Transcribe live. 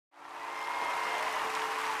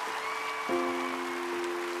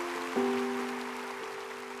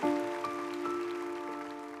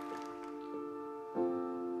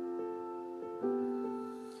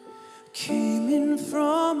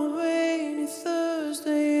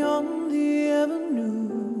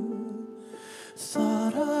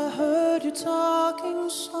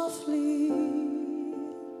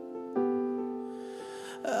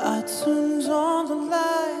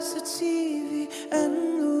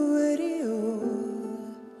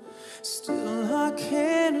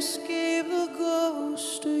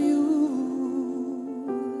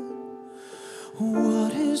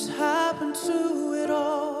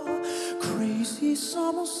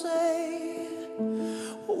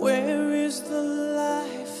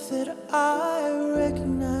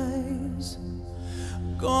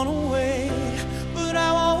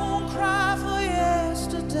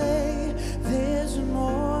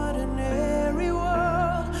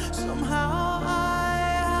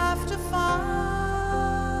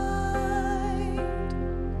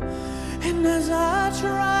as I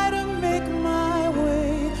try to make my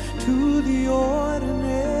way to the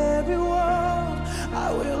ordinary world,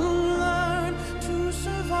 I will learn to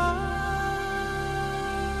survive.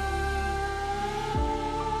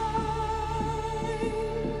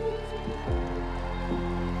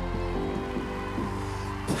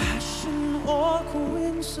 Passion or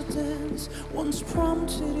coincidence once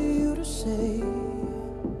prompted you to say,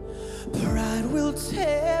 pride will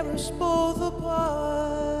tear us both apart.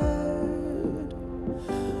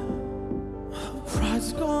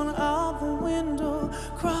 Pride's gone out the window,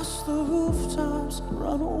 crossed the rooftops,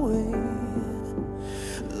 run away.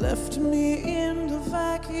 Left me in the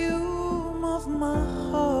vacuum of my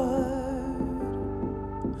heart.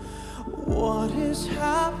 What has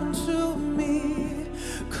happened to me?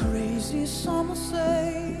 Crazy some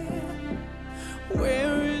say.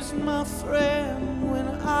 Where is my friend when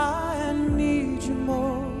I need you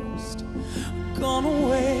most? Gone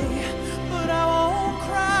away, but I won't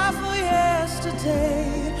cry for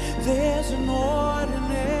yesterday. There's an